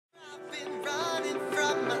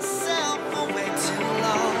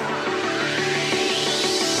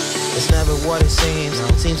It's never what it seems.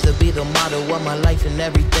 Seems to be the motto of my life and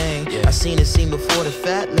everything. I seen it scene before, the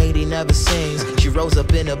fat lady never sings. She rose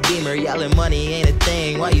up in a Beamer yelling money ain't a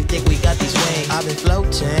thing. Why you think we got these wings? I've been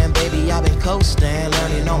floating, baby, I've been coasting.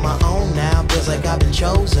 Learning on my own now, feels like I've been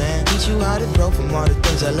chosen. Teach you how to grow from all the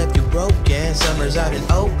things that left you broken. Summers out in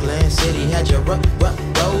Oakland City had you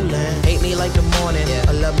rolling. Hate me like the morning,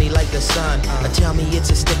 or love me like the sun. Or tell me it's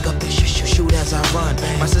a stick up and shoot as I run.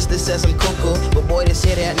 My sister says I'm cuckoo, but boy, this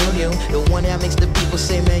here that new. The one that makes the people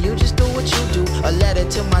say, man, you just do what you do. A letter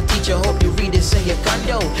to my teacher, hope you read this in your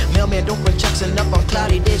condo. Mailman, don't bring checks and up on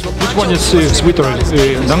cloudy days. Which one is sweeter,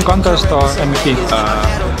 dunk contest or MVP?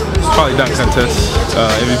 Probably dunk contest.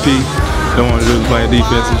 MVP, don't want to really play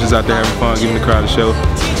defense, it's just out there having fun, giving the crowd a show.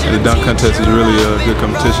 And the dunk contest is really a good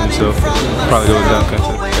competition, so probably go with dunk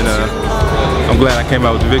contest. And I'm glad I came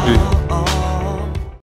out with the victory.